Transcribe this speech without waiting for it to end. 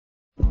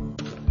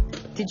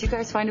Did you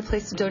guys find a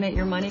place to donate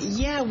your money?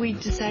 Yeah, we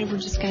decided we're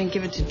just going to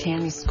give it to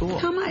Tammy's school.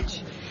 How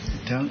much?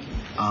 Don't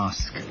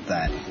ask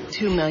that.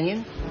 $2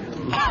 million.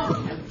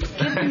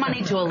 Give the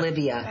money to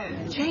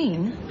Olivia.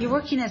 Jane? You're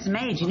working as a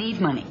maid. You need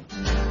money.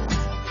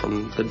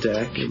 From the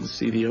deck, you can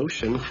see the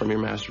ocean from your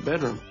master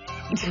bedroom.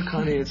 Look,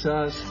 honey, it's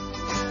us.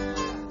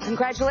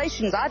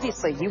 Congratulations,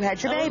 obviously. You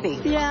had your baby.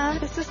 Yeah,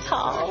 this is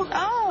tall.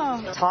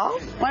 Oh. Tall?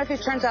 What if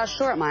it turns out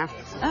short, Maya?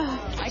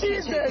 Oh, I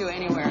can't take you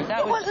anywhere.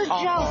 That was a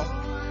awful.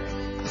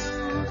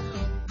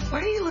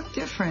 Why do you look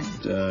different?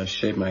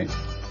 Shaved my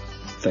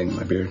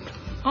beard.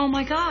 Oh,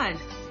 my God.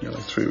 Yeah,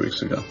 like 3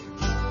 weeks ago.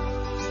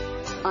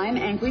 I'm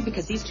angry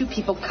because these two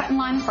people cut in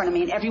line in front of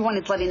me and everyone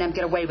is letting them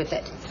get away with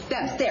it.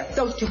 Them, there,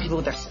 those two people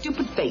with their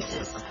stupid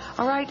faces.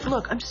 All right,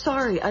 look, I'm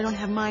sorry. I don't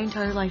have my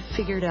entire life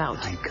figured out.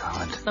 My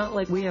God. It's not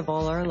like we have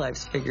all our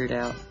lives figured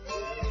out.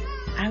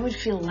 I would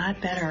feel a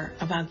lot better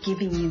about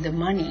giving you the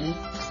money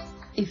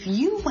if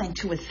you went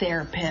to a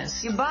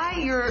therapist. You buy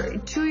your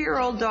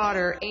 2-year-old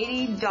daughter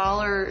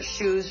 $80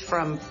 shoes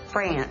from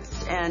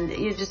France, and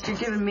you're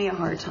giving me a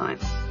hard time.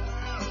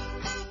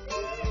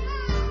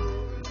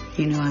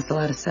 You know, I have a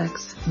lot of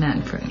sex. Matt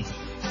and Freddie.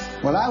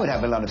 Well, I would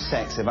have a lot of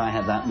sex if I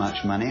had that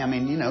much money. I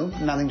mean, you know,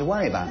 nothing to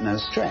worry about, no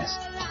stress.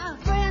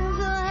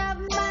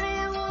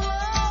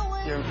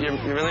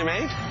 You're really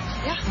made?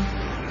 Yeah.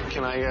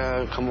 Can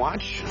I come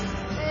watch?